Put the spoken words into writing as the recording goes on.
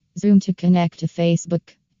Zoom to connect to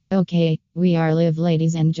Facebook. Okay, we are live,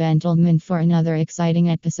 ladies and gentlemen, for another exciting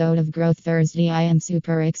episode of Growth Thursday. I am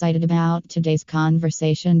super excited about today's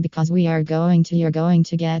conversation because you're going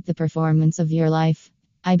to get the performance of your life.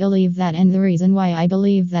 I believe that, and the reason why I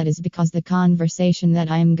believe that is because the conversation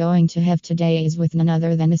that I am going to have today is with none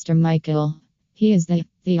other than Mr. Michael. He is the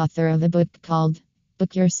author of a book called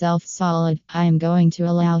Book Yourself Solid. I am going to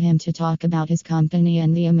allow him to talk about his company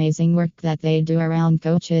and the amazing work that they do around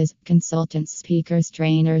coaches, consultants, speakers,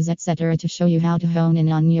 trainers, etc. to show you how to hone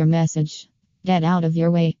in on your message. Get out of your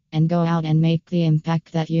way and go out and make the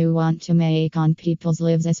impact that you want to make on people's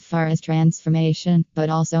lives as far as transformation, but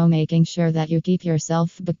also making sure that you keep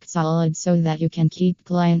yourself book solid so that you can keep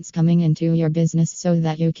clients coming into your business so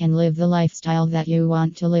that you can live the lifestyle that you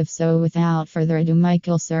want to live. So without further ado,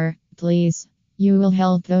 Michael, sir, please. You will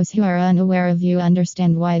help those who are unaware of you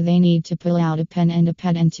understand why they need to pull out a pen and a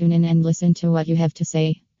pad and tune in and listen to what you have to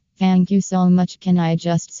say. Thank you so much. Can I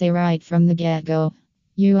just say right from the get-go?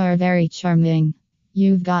 You are very charming.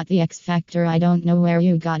 You've got the X factor. I don't know where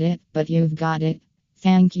you got it, but you've got it.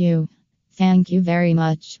 Thank you. Thank you very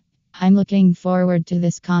much. I'm looking forward to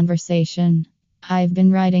this conversation. I've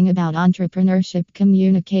been writing about entrepreneurship,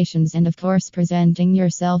 communications, and of course presenting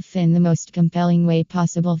yourself in the most compelling way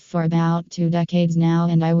possible for about 2 decades now,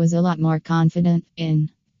 and I was a lot more confident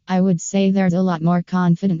I would say there's a lot more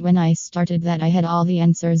confident when I started that I had all the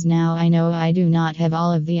answers. Now I know I do not have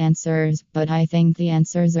all of the answers, but I think the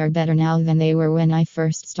answers are better now than they were when I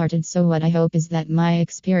first started. So what I hope is that my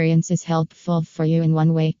experience is helpful for you in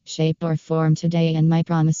one way, shape, or form today, and my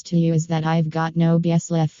promise to you is that I've got no BS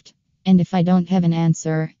left. And if I don't have an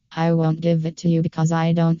answer, I won't give it to you because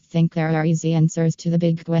I don't think there are easy answers to the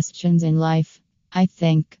big questions in life. I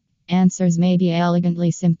think answers may be elegantly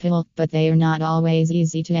simple, but they are not always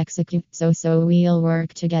easy to execute. So we'll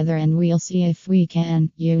work together and we'll see if we can,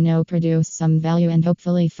 produce some value and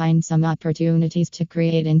hopefully find some opportunities to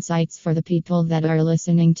create insights for the people that are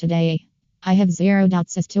listening today. I have zero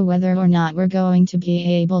doubts as to whether or not we're going to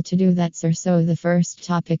be able to do that, sir. So the first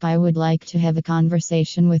topic I would like to have a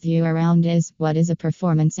conversation with you around is, what is a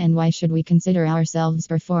performance and why should we consider ourselves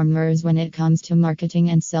performers when it comes to marketing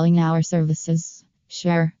and selling our services?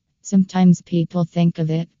 Sure. Sometimes people think of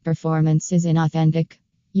it, performance is inauthentic.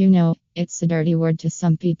 It's a dirty word to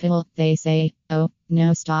some people. They say, oh,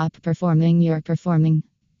 no, stop performing, you're performing.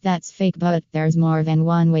 That's fake, but there's more than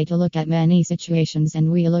one way to look at many situations,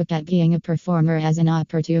 and we look at being a performer as an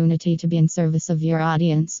opportunity to be in service of your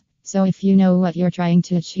audience. So if you know what you're trying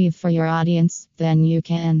to achieve for your audience, then you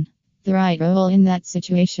can. The right role in that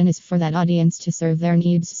situation is for that audience to serve their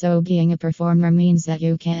needs. So being a performer means that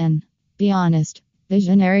you can be honest,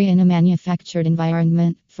 visionary in a manufactured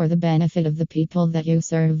environment for the benefit of the people that you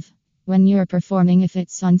serve. When you're performing, if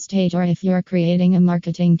it's on stage or if you're creating a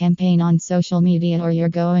marketing campaign on social media or you're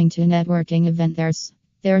going to a networking event,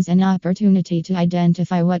 there's an opportunity to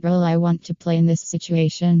identify what role I want to play in this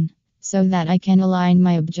situation so that I can align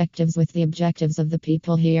my objectives with the objectives of the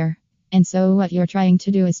people here. And so what you're trying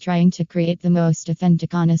to do is trying to create the most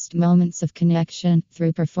authentic, honest moments of connection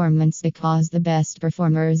through performance, because the best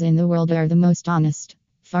performers in the world are the most honest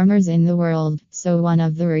farmers in the world. So one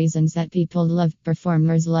of the reasons that people love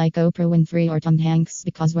performers like Oprah Winfrey or Tom Hanks,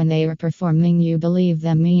 because when they are performing you believe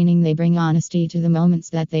them, meaning they bring honesty to the moments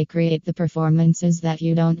that they create. The performances that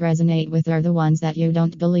you don't resonate with are the ones that you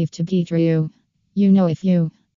don't believe to be true. If you